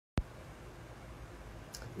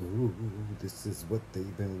Ooh, this is what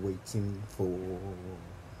they've been waiting for.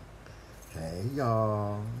 Hey,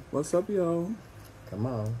 y'all. What's up, y'all? Come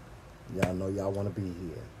on. Y'all know y'all want to be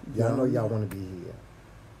here. Y'all know y'all want to be here.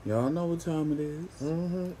 Y'all know what time it is.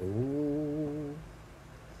 Mm-hmm. Ooh.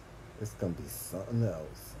 It's going to be something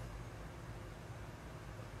else.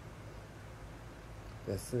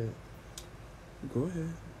 That's it. Go ahead.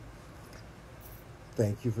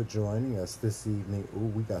 Thank you for joining us this evening. Ooh,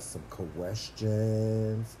 we got some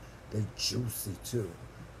questions. They juicy, too.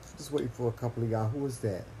 Just waiting for a couple of y'all. Who is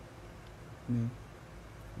that? Me.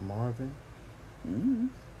 Marvin? Mm-hmm.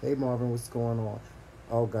 Hey, Marvin, what's going on?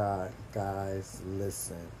 Oh, God. Guys,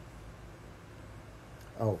 listen.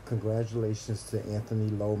 Oh, congratulations to Anthony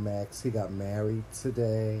Lomax. He got married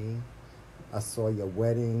today. I saw your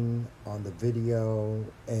wedding on the video,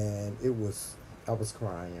 and I was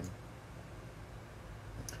crying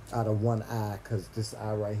out of one eye, because this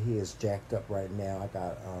eye right here is jacked up right now. I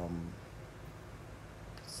got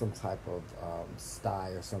some type of sty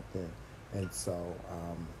or something, and so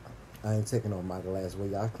I ain't taking off my glasses. Well,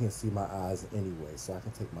 y'all can't see my eyes anyway, so I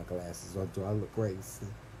can take my glasses off. Do I look crazy?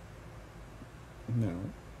 No.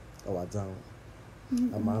 Oh, I don't?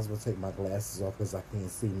 Mm-hmm. I might as well take my glasses off because I can't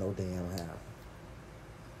see no damn how.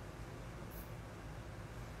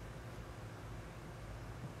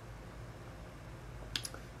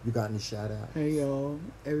 You got any shout outs? Hey, y'all.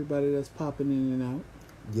 Everybody that's popping in and out.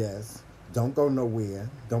 Yes. Don't go nowhere.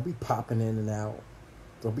 Don't be popping in and out.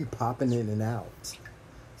 Don't be popping in and out.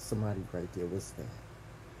 Somebody right there. What's that?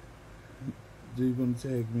 Do you want to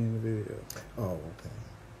tag me in the video? Oh, okay.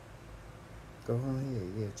 Go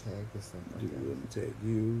ahead. Yeah, tag or something. Do you want to tag you,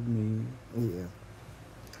 me? Yeah.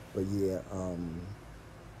 But yeah,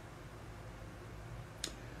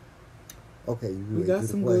 okay, we got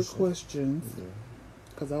some good questions. Yeah.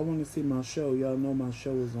 Because I want to see my show. Y'all know my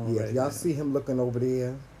show is on right if y'all now. see him looking over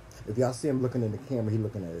there, if y'all see him looking in the camera, he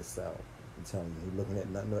looking at himself. I'm telling you, he looking at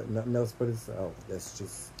nothing else but himself. That's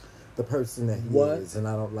just the person that he is, and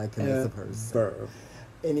I don't like him as a person.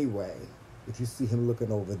 Anyway, if you see him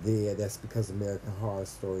looking over there, that's because American Horror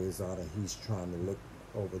Story is on, and he's trying to look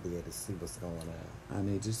over there to see what's going on. I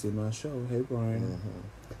need to see my show. Hey, Brian.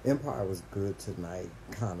 Mm-hmm. Empire was good tonight,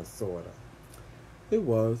 kind of, sort of. It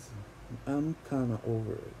was. I'm kind of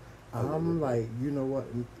over it. I'm like, you know what?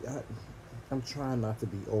 I'm trying not to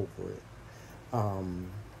be over it.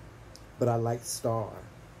 But I like Star.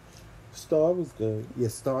 Star was good. Yeah,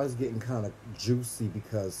 Star's getting kind of juicy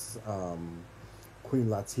because Queen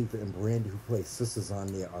Latifah and Brandy, who play sisters on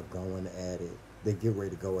there, are going at it. They get ready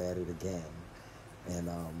to go at it again. And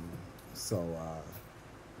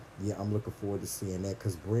yeah, I'm looking forward to seeing that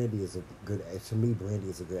because Brandy is a good, to me, Brandy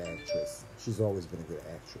is a good actress. She's always been a good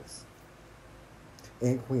actress.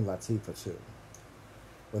 And Queen Latifah, too.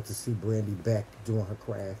 But to see Brandy back doing her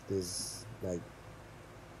craft is, like,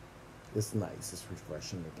 it's nice. It's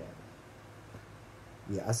refreshing again.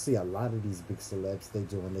 Yeah, I see a lot of these big celebs, they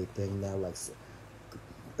doing their thing now, like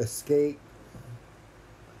Escape.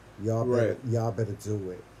 Y'all better do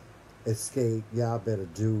it. Escape, y'all better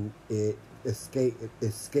do it. Escape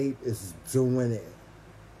is doing it.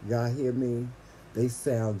 Y'all hear me? They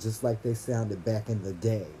sound just like they sounded back in the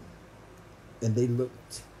day. And they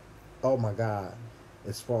looked, oh my God,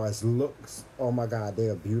 as far as looks, oh my God, they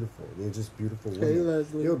are beautiful. They're just beautiful women. Hey,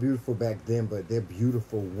 Leslie. They were beautiful back then, but they're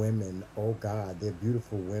beautiful women. Oh God, they're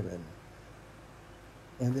beautiful women.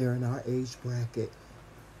 And they're in our age bracket.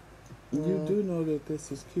 You do know that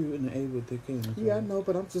this is cute and A with the Kingz. Yeah, I know,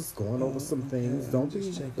 but I'm just going over some things. Okay. Don't I'm be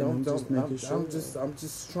just checking. don't I'm don't. just making sure. I'm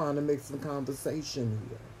just trying to make some conversation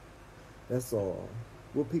here. That's all.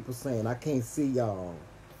 What people saying? I can't see y'all.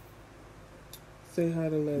 Say hi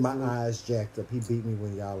to Leslie. My eyes jacked up. He beat me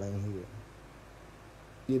when y'all ain't here.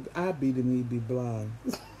 Yeah, I beat him, he'd be blind.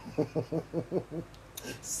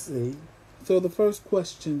 See? So the first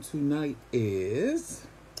question tonight is...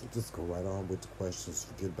 Just go right on with the questions.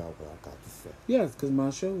 Forget about what I got to say. Yes, because my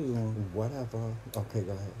show is on. Whatever. Okay,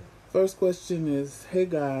 go ahead. First question is, hey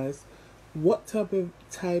guys, what type of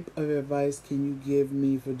advice can you give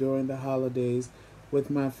me for during the holidays with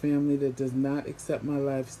my family that does not accept my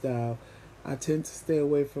lifestyle? I tend to stay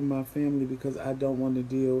away from my family because I don't want to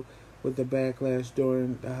deal with the backlash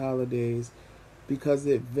during the holidays because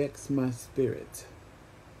it vexes my spirit.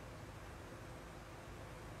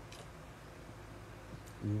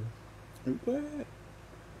 Go ahead.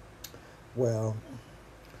 Well,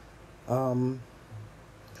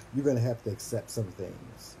 you're going to have to accept some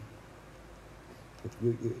things. If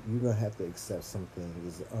you're going to have to accept some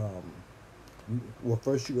things. Well,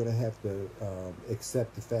 first you're going to have to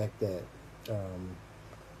accept the fact that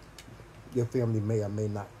your family may or may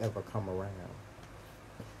not ever come around.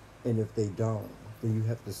 And if they don't, then you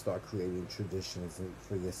have to start creating traditions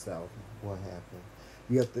for yourself. What happened?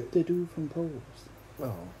 You have to. The dude from Pose.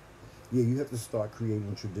 Oh, yeah. You have to start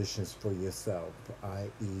creating traditions for yourself.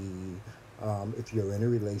 I.e., if you're in a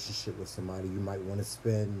relationship with somebody, you might want to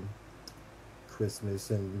spend Christmas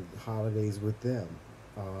and holidays with them,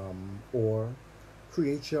 or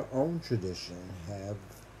create your own tradition. Have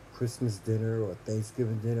Christmas dinner or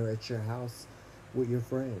Thanksgiving dinner at your house with your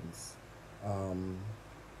friends. Um,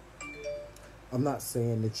 I'm not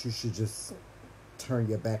saying that you should just turn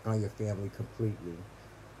your back on your family completely,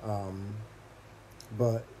 um,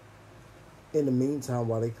 but in the meantime,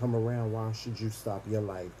 while they come around, why should you stop your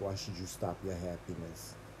life? Why should you stop your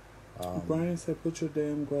happiness? Brian said, "Put your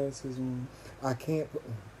damn glasses on." I can't.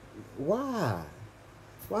 Why?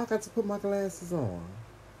 Why I got to put my glasses on?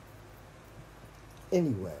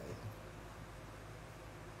 Anyway,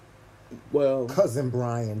 Well, cousin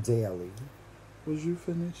Brian Daly. was you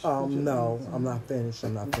finished? No, I'm not finished.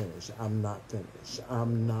 I'm not finished. I'm not finished.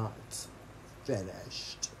 I'm not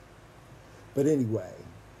finished. But anyway,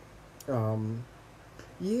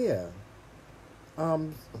 yeah.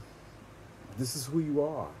 This is who you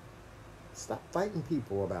are. Stop fighting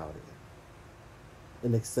people about it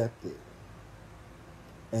and accept it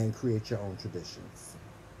and create your own traditions.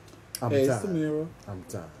 I'm Hey, done. Samira. I'm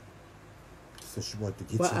done. Since you want to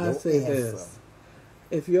get But to I your say answer. this.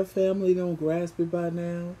 If your family don't grasp it by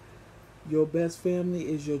now, your best family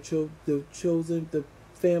is the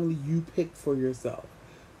family you picked for yourself,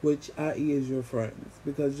 which i.e. is your friends.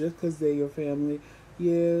 Because just because they're your family,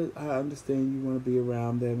 yeah, I understand you want to be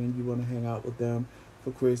around them and you want to hang out with them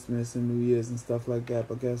for Christmas and New Year's and stuff like that.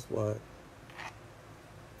 But guess what?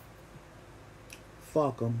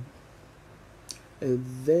 Fuck them. If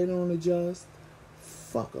they don't adjust,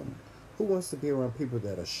 fuck them. Who wants to be around people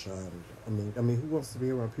that are shunned? I mean, who wants to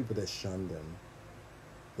be around people that shun them?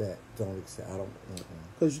 That don't accept. I don't.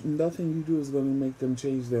 Because nothing you do is going to make them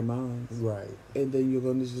change their minds. Right. And then you're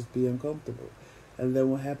going to just be uncomfortable. And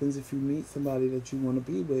then what happens if you meet somebody that you want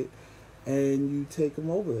to be with and you take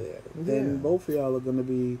them over there? Then Yeah. both of y'all are going to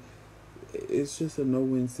be... It's just a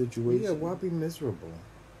no-win situation. Yeah, why be miserable?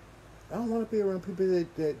 I don't want to be around people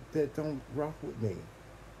that don't rock with me.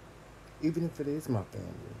 Even if it is my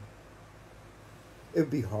family. It'd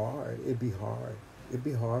be hard. It'd be hard. It'd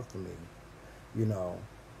be hard for me. You know,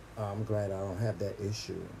 I'm glad I don't have that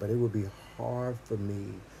issue. But it would be hard for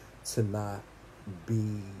me to not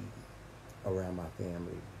be around my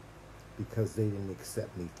family because they didn't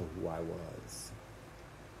accept me for who I was.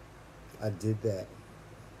 I did that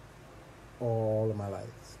all of my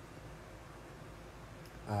life.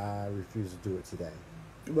 I refuse to do it today.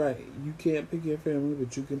 Right. You can't pick your family,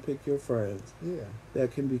 but you can pick your friends. Yeah.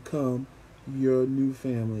 That can become your new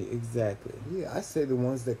family. Exactly. Yeah, I say the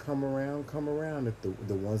ones that come around, come around. If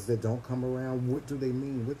the ones that don't come around, what do they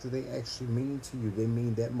mean? What do they actually mean to you? They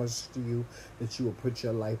mean that much to you that you will put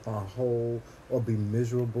your life on hold or be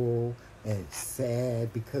miserable and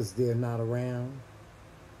sad because they're not around?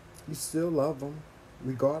 You still love them.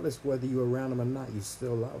 Regardless whether you're around them or not, you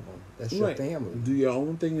still love them. That's your family. Do your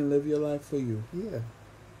own thing and live your life for you. Yeah,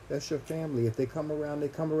 that's your family. If they come around, they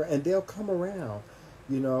come around. And they'll come around.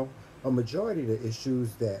 You know, a majority of the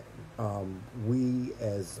issues that we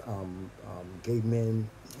as gay men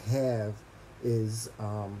have is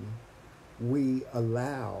we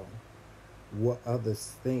allow what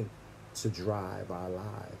others think to drive our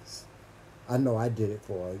lives. I know I did it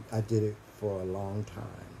for a long time.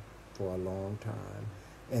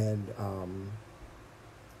 And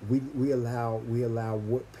we allow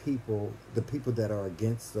what the people that are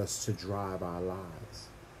against us to drive our lives,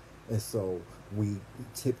 and so we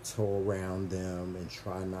tiptoe around them and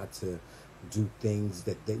try not to do things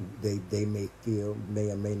that they may or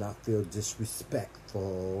may not feel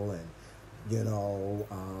disrespectful, and you know,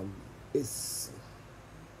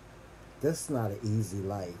 that's not an easy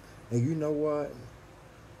life. And you know what?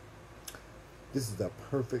 This is a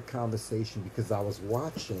perfect conversation because I was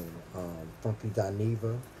watching Funky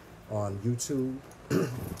Dineva on YouTube,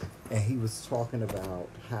 and he was talking about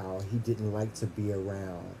how he didn't like to be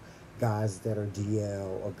around guys that are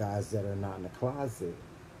DL or guys that are not in the closet.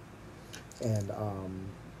 And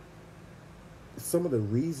some of the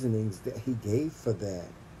reasonings that he gave for that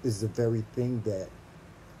is the very thing that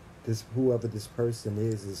whoever this person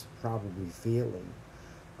is probably feeling,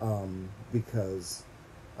 because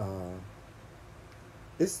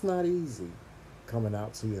it's not easy coming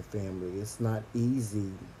out to your family. It's not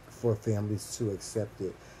easy for families to accept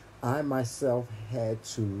it. I myself had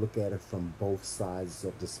to look at it from both sides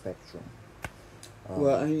of the spectrum.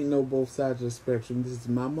 Well, I ain't know both sides of the spectrum. This is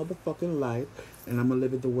my motherfucking life, and I'm gonna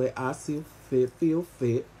live it the way I feel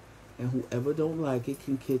fit. and whoever don't like it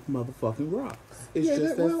can kick motherfucking rocks. It's yeah,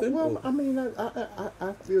 just that simple. well, I mean,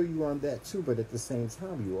 I feel you on that too, but at the same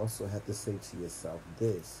time, you also have to say to yourself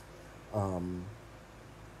this.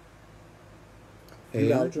 Hey,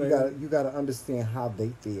 you got to understand how they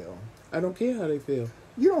feel. I don't care how they feel.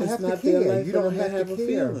 You don't It's have to not their care. life You for don't them to have to have a care.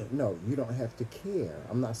 feeling. No, you don't have to care.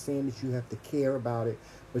 I'm not saying that you have to care about it,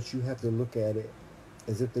 but you have to look at it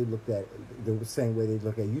as if they looked at it the same way they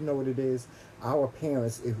look at it. You know what it is? Our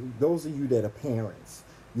parents, if those of you that are parents,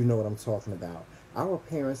 you know what I'm talking about. Our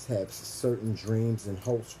parents have certain dreams and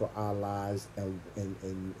hopes for our lives, and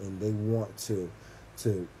they want to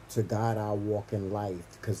guide our walk in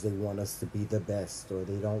life because they want us to be the best, or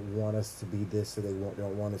they don't want us to be this, or they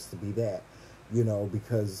don't want us to be that, you know,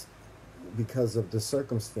 because of the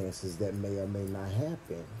circumstances that may or may not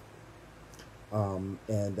happen.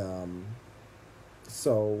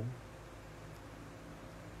 So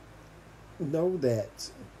know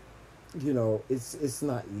that, you know, it's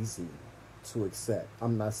not easy to accept.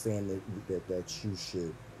 I'm not saying that you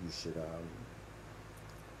should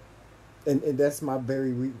and that's my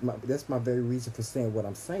very reason for saying what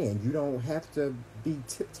I'm saying. You don't have to be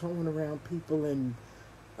tiptoeing around people and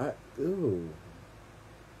you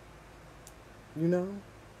know,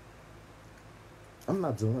 I'm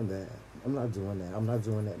not doing that. I'm not doing that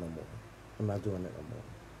no more.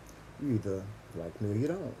 You either like me or you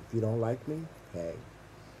don't. If you don't like me, hey,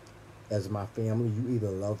 as my family, you either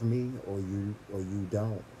love me or you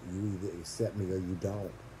don't. You either accept me or you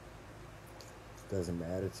don't. Doesn't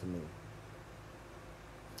matter to me.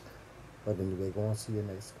 But anyway, go on to your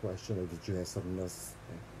next question, or did you have something else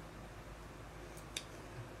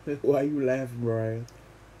to say? Why are you laughing, Brian?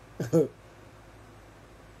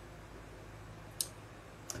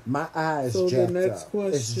 My eyes so jacked the next up.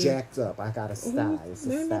 Question, it's jacked up. I got a style. It's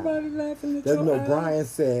a ain't style. Nobody laughing at There's your no. eyes. Brian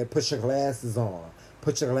said, "Put your glasses on.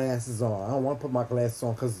 Put your glasses on." I don't want to put my glasses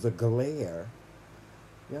on because of the glare.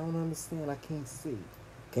 Y'all don't understand. I can't see.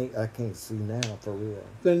 I can't see now for real.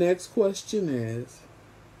 The next question is: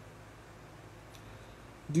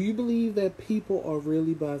 do you believe that people are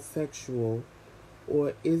really bisexual,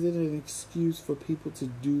 or is it an excuse for people to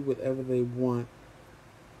do whatever they want?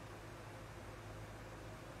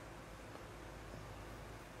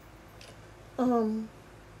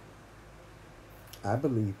 I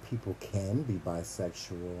believe people can be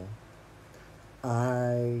bisexual.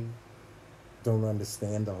 I don't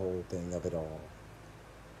understand the whole thing of it all.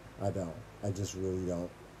 I don't. I just really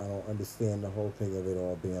don't. I don't understand the whole thing of it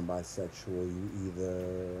all being bisexual. You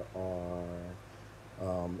either are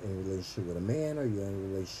in a relationship with a man or you're in a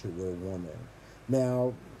relationship with a woman.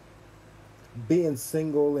 Now, being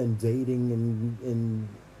single and dating and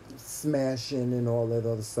smashing and all that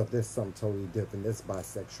other stuff, that's something totally different. That's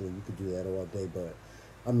bisexual. You could do that all day. But,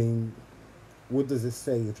 I mean, what does it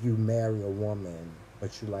say if you marry a woman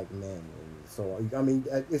but you like men? So, I mean,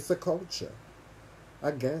 it's a culture.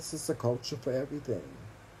 I guess it's a culture for everything.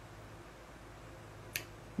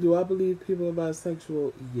 Do I believe people are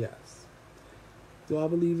bisexual? Yes. Do I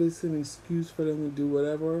believe it's an excuse for them to do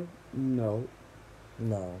whatever? No.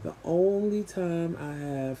 No. The only time I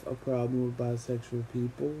have a problem with bisexual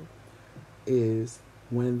people is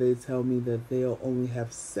when they tell me that they'll only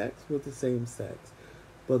have sex with the same sex,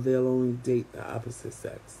 but they'll only date the opposite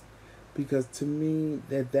sex. Because to me,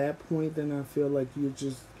 at that point, then I feel like you're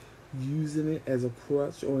just using it as a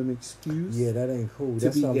crutch or an excuse. Yeah, that ain't cool.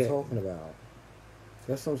 That's what I'm talking about.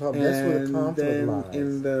 That's what I'm talking about. That's where the conflict lies.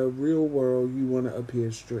 In the real world, you want to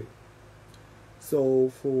appear straight. So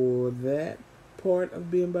for that part of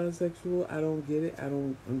being bisexual, I don't get it. I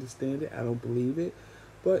don't understand it. I don't believe it.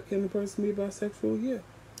 But can a person be bisexual? Yeah.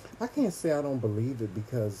 I can't say I don't believe it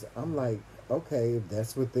because I'm like, okay, if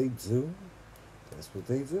that's what they do, that's what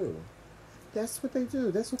they do. That's what they do.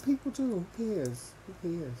 That's what people do. Who cares? Who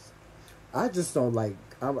cares? I just don't like.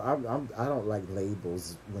 I don't like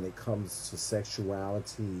labels when it comes to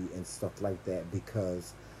sexuality and stuff like that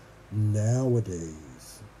because nowadays,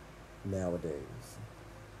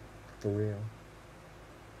 for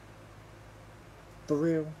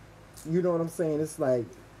real, you know what I'm saying? It's like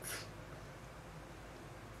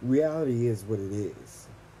reality is what it is.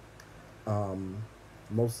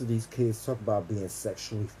 Most of these kids talk about being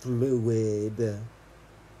sexually fluid.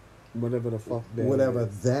 Whatever the fuck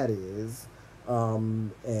that is.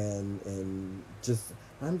 And just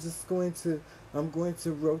I'm going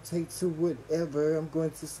to rotate to whatever.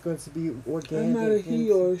 It's going to be organic. I'm not a he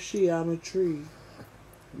or a she, I'm a tree.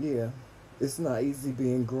 Yeah. It's not easy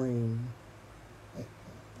being green.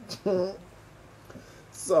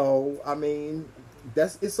 So, I mean,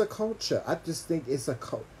 it's a culture. I just think it's a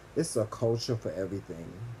culture for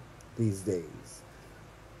everything these days.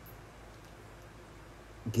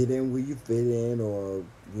 get in where you fit in, or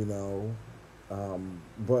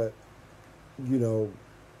but you know,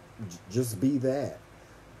 just be that.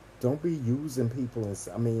 Don't be using people. And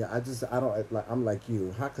I mean, I don't like. I'm like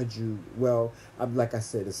you. How could you? Well, I'm like I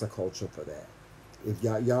said, it's a culture for that. If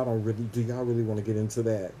y'all don't really, do y'all really want to get into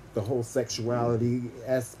that, the whole sexuality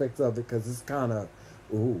aspect of it? Because it's kind of,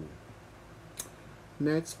 ooh.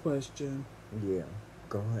 Next question. Yeah,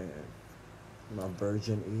 go ahead. My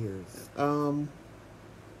virgin ears. Oh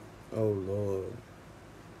Lord,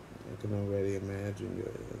 I can already imagine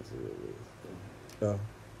your answer to this.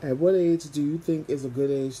 At what age do you think is a good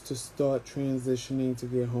age to start transitioning to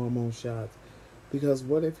get hormone shots? Because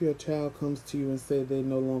what if your child comes to you and say they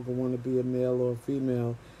no longer want to be a male or a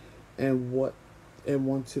female, and want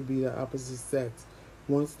to be the opposite sex?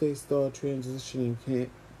 Once they start transitioning,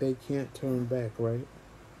 they can't turn back, right?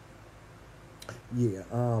 Yeah.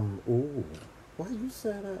 Ooh. Why you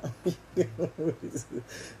said that?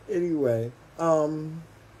 Anyway.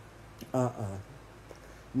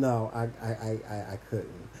 No, I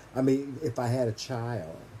couldn't. I mean, if I had a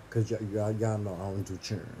child, because y'all know I don't do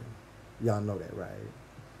churn. Y'all know that, right?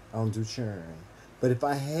 I don't do churn. But if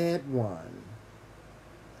I had one,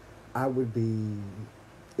 I would be,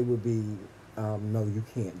 it would be, no, you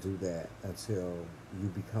can't do that until you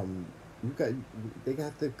become, they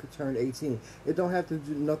got to turn 18. It don't have to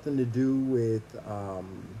do nothing to do with,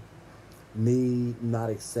 me not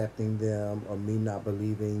accepting them or me not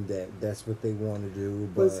believing that that's what they want to do.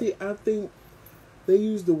 But see, I think they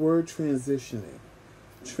use the word transitioning.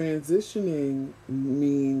 Transitioning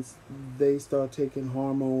means they start taking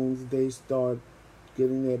hormones, they start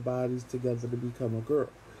getting their bodies together to become a girl.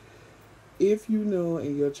 If you know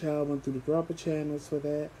and your child went through the proper channels for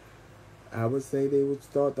that, I would say they would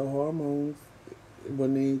start the hormones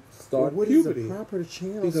when they start puberty. Is the proper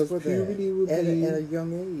channels because for puberty that? Would be at a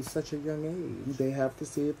young age, such a young age. They have to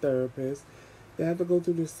see a therapist. They have to go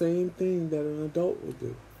through the same thing that an adult would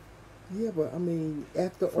do. Yeah, but I mean,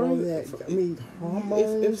 after all that, I mean,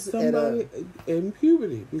 hormones. If somebody in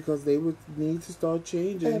puberty, because they would need to start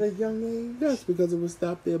changing at a young age. Yes, because it would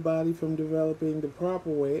stop their body from developing the proper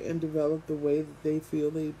way and develop the way that they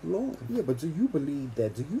feel they belong. Yeah, but do you believe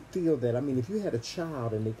that? Do you feel that? I mean, if you had a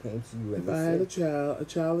child and they came to you and if I had a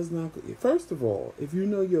child is not. First of all, if you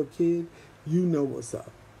know your kid, you know what's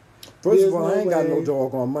up. First of all, I ain't got no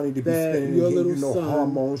doggone money to be spending your to get, son,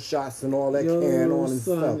 hormone shots and all that carrying on and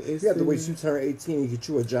stuff. You have to wait till you turn 18 and get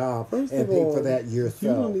you a job and pay for that yourself. You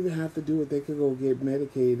don't even have to do it. They could go get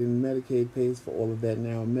Medicaid, and Medicaid pays for all of that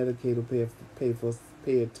now. Medicaid will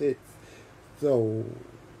pay a tits. So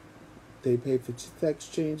they pay for sex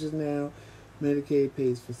changes now. Medicaid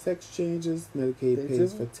pays for sex changes. Medicaid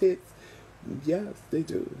pays for tits. Yes, they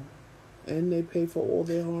do. And they pay for all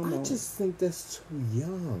their hormones. I just think that's too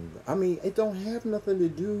young. I mean, it don't have nothing to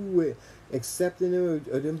do with accepting them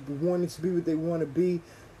or them wanting to be what they want to be.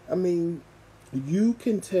 I mean, you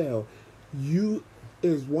can tell.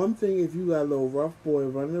 Is one thing if you got a little rough boy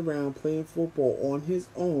running around playing football on his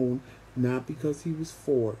own, not because he was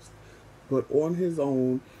forced, but on his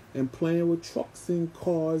own, and playing with trucks and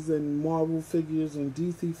cars and Marvel figures and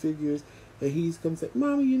DC figures, and he's come say,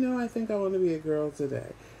 "Mommy, I think I want to be a girl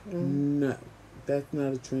today." No, that's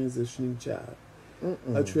not a transitioning child.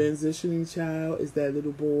 A transitioning child is that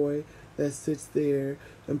little boy that sits there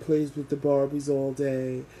and plays with the Barbies all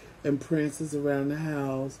day and prances around the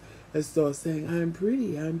house and starts saying, "I'm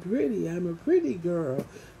pretty, I'm pretty, I'm a pretty girl."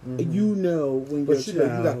 When your child...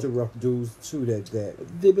 you got the rough dudes too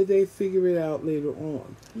But they figure it out later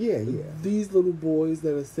on. Yeah. These little boys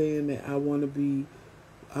that are saying that I want to be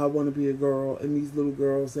a girl, and these little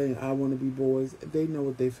girls saying I want to be boys, they know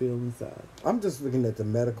what they feel inside. I'm just looking at the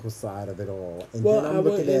medical side of it all. And well, then I'm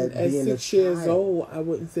looking at being 6 years old, I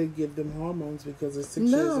wouldn't say give them hormones because at 6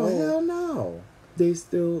 years old. No, hell no. They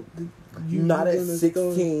still... not at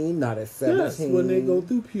 16, not at 17. Yes, when they go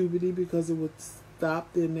through puberty, because it would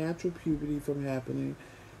stop their natural puberty from happening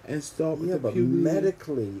and start with the puberty. Yeah, but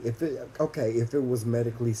medically, if it was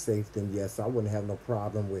medically safe, then yes, I wouldn't have no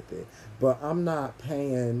problem with it. But I'm not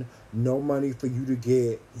paying no money for you to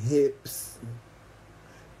get hips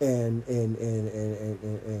and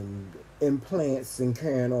implants and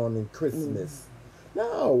carrying on in Christmas.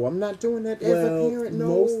 No, I'm not doing that as a parent. No.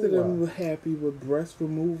 Most of them were happy with breast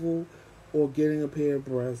removal or getting a pair of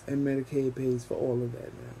breasts, and Medicaid pays for all of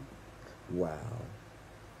that now. Wow.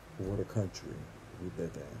 What a country we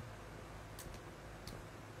live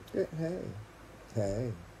in.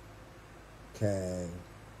 Hey.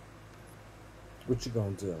 What you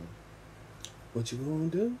gonna do? What you gonna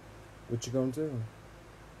do? What you gonna do?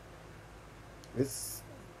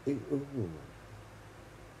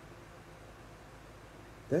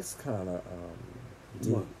 That's kind of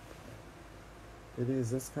deep. What? It is.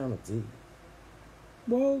 That's kind of deep.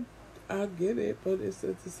 Well, I get it, but it's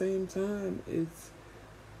at the same time, it's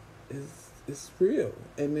real,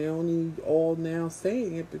 and they're only all now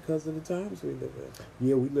saying it because of the times we live in.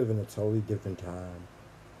 Yeah, we live in a totally different time.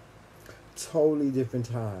 Totally different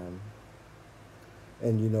time.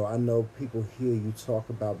 And you know, I know people hear you talk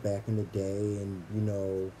about back in the day, and you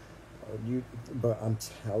know, but I'm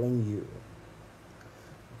telling you,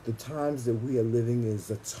 the times that we are living is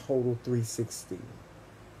a total 360.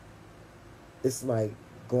 It's like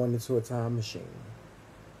going into a time machine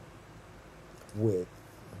with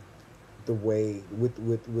the way with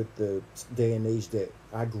the day and age that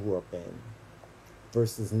I grew up in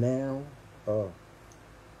versus now.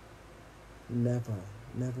 Never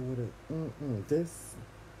would have. This.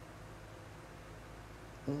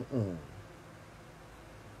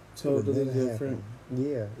 Totally different. Happened.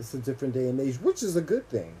 Yeah, it's a different day and age, which is a good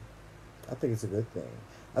thing. I think it's a good thing.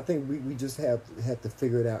 I think we just have to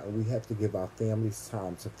figure it out, and we have to give our families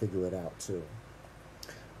time to figure it out too.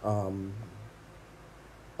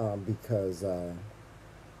 Because it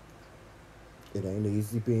ain't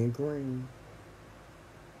easy being green.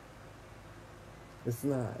 It's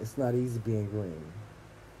not. It's not easy being green.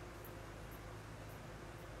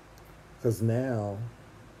 Because now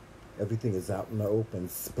everything is out in the open,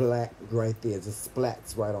 splat right there, just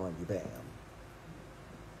splats right on you, bam.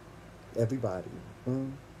 Everybody.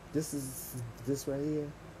 This right here,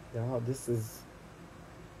 y'all, this is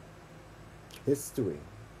history.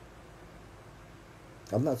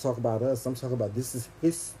 I'm not talking about us, I'm talking about this is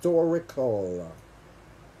historical.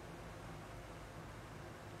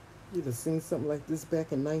 You'd have seen something like this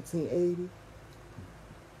back in 1980.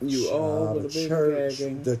 You all would have been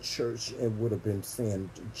gagging. The church, it would have been saying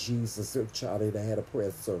Jesus. Child, they'd have had a prayer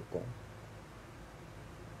circle.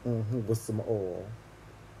 With some oil.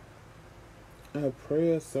 A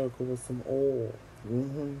prayer circle with some oil.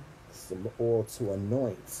 Some oil to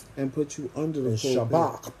anoint. And put you under the pulpit.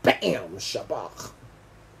 Shabbat. Bam! Shabbat.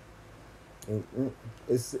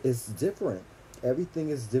 It's different. Everything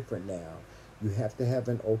is different now. You have to have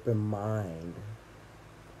an open mind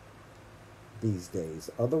these days.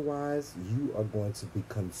 Otherwise, you are going to be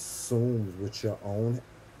consumed with your own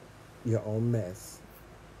mess.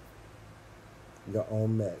 Your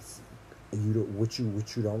own mess. What you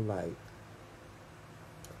don't like.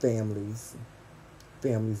 Families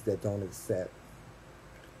that don't accept.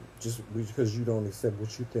 Just because you don't accept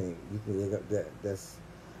what you think that's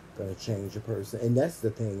going to change a person. And that's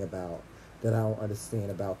the thing that I don't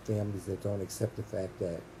understand about families that don't accept the fact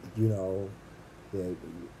that, you know, the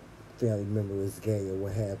family member is gay or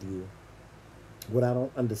what have you. What I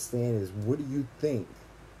don't understand is, what do you think?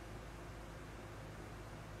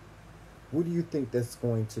 What do you think that's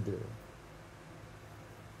going to do?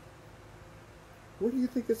 What do you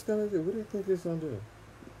think it's going to do? What do you think it's going to do?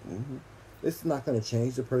 It's not going to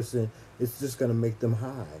change the person. It's just going to make them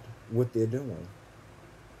hide what they're doing.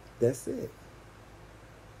 That's it.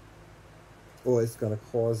 Or it's going to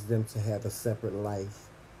cause them to have a separate life,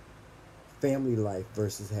 family life,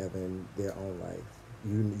 versus having their own life.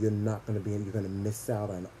 You're not going to be, you're going to miss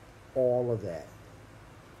out on all of that.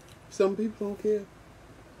 Some people don't care.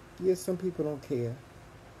 Yeah, some people don't care.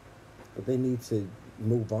 But they need to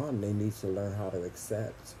move on. They need to learn how to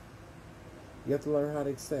accept. You have to learn how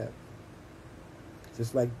to accept.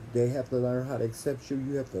 Just like they have to learn how to accept you,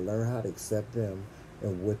 you have to learn how to accept them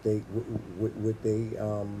and what they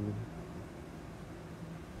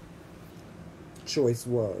choice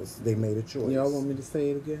was. They made a choice. Y'all want me to say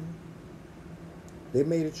it again? They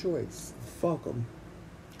made a choice. Fuck them.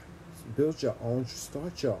 Start your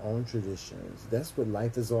own traditions. That's what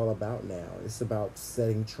life is all about now. It's about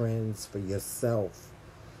setting trends for yourself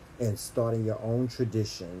and starting your own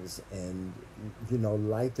traditions. And, you know,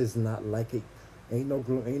 life is not like it. Ain't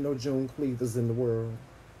no June Cleavers in the world.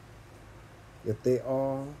 If they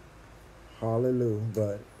are, hallelujah.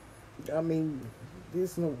 But, I mean,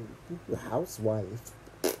 there's no housewife.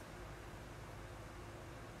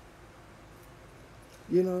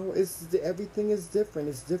 You know, everything is different.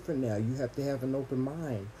 It's different now. You have to have an open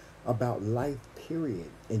mind about life,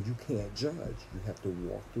 period. And you can't judge. You have to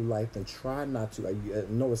walk through life and try not to. I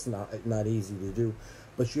know it's not easy to do,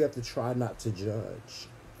 but you have to try not to judge.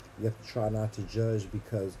 You have to try not to judge,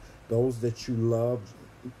 because those that you love,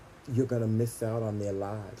 you're going to miss out on their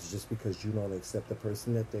lives just because you don't accept the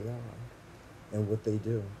person that they are and what they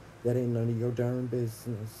do. That ain't none of your darn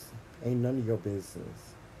business. Ain't none of your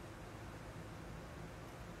business.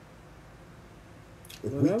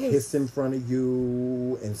 If we kiss in front of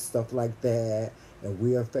you and stuff like that, and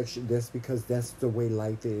we're affectionate, that's because that's the way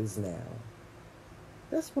life is now.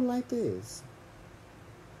 That's what life is.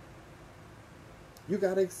 You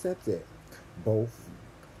gotta accept it. Both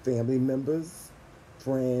family members,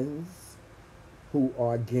 friends who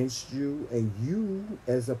are against you, and you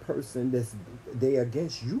as a person they're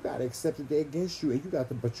against you, gotta accept that they're against you, and you got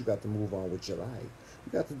to move on with your life.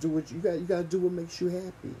 You got to do what you gotta do what makes you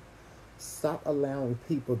happy. Stop allowing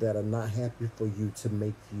people that are not happy for you to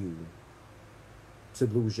make you to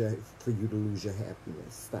lose your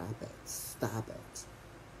happiness. Stop it.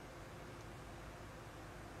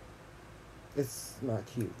 It's not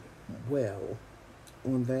cute. Well,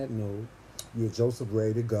 on that note, yeah, Joseph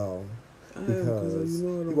ready to go because he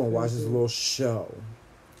gonna watch his little show,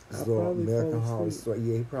 his little American Horror Story.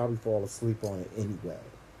 Yeah, he probably fall asleep on it anyway.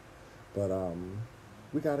 But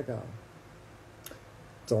we gotta go.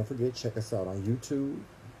 Don't forget, check us out on YouTube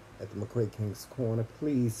at the McRae Kingz Corner.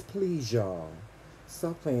 Please, y'all,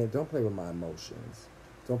 stop playing. Don't play with my emotions.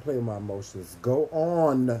 Don't play with my emotions. Go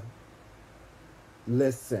on.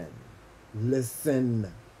 Listen.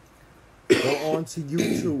 Go on to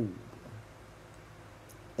YouTube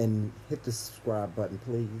and hit the subscribe button,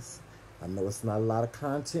 please. I know it's not a lot of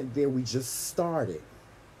content there. We just started.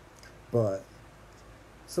 But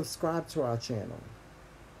subscribe to our channel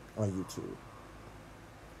on YouTube.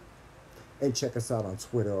 And check us out on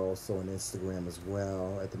Twitter also and Instagram as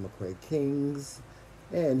well at the McRae Kingz.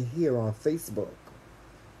 And here on Facebook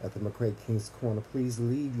at the McRae Kingz Corner. Please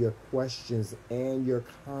leave your questions and your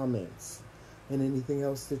comments and anything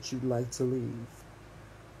else that you'd like to leave.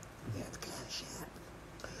 We have CashApp.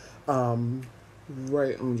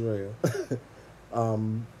 Right, Andrea.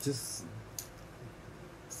 Just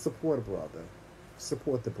support a brother.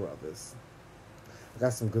 Support the brothers. I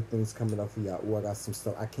got some good things coming up for y'all. I got some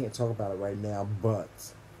stuff. I can't talk about it right now, but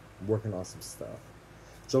I'm working on some stuff.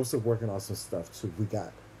 Joseph working on some stuff too. We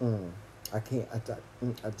got I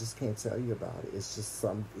just can't tell you about it. It's just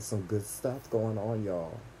some good stuff going on,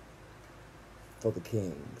 y'all. For the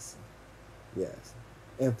Kings. Yes.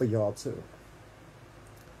 And for y'all too.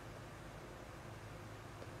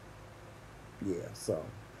 Yeah, so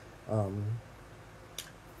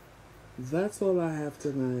that's all I have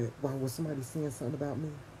tonight. Wow, was somebody saying something about me?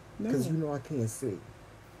 No. Because you know I can't see.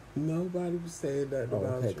 Nobody was saying that about you.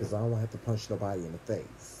 Okay, because I don't have to punch nobody in the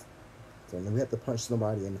face. So we have to punch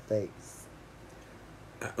nobody in the face.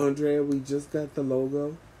 Andrea, we just got the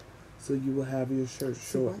logo, so you will have your shirt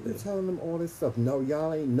shortly. Why you telling them all this stuff? No,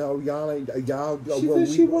 y'all ain't. Y'all. She said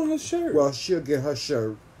she want her shirt. Well, she'll get her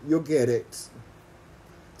shirt. You'll get it.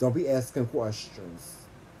 Don't be asking questions.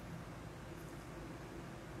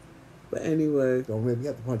 But anyway. Don't really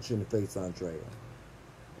have to punch you in the face, Andrea.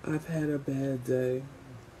 I've had a bad day.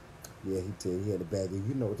 Yeah, he did. He had a bad day.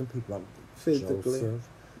 You know what them people are. Physically.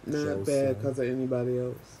 Not bad because of anybody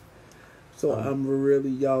else. So I'm really,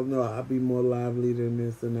 y'all know I'll be more lively than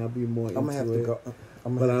this and I'll be more into it. I'm going to have to go.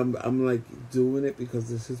 But I'm like doing it because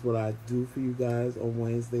this is what I do for you guys on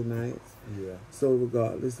Wednesday nights. Yeah. So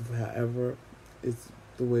regardless of however it's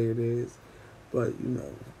the way it is. But, you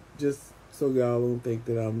know, just so y'all don't think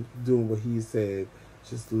that I'm doing what he said,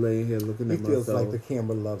 just laying here looking at myself. He feels like the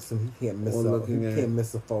camera loves him. He can't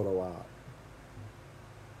miss a photo op.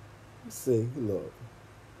 See, look.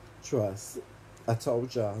 Trust. I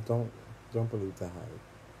told y'all, don't believe the hype.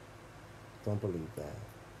 Don't believe that.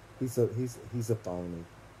 He's a phony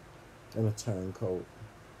and a turncoat.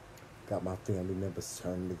 Got my family members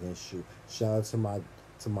turning against you. Shout out to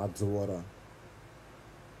my daughter,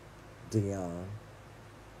 Dion.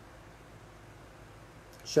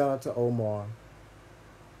 Shout out to Omar.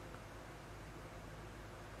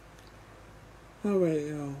 All right,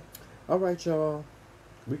 y'all. All right, y'all.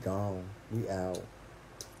 We gone. We out.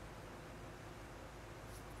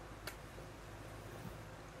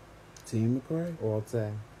 Team McRae. All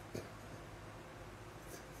day.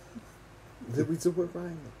 Did we do it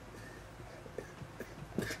right?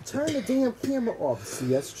 Turn the damn camera off. See,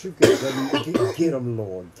 that's what you get. Get him,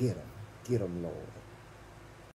 Lord. Get him. Get him, Lord.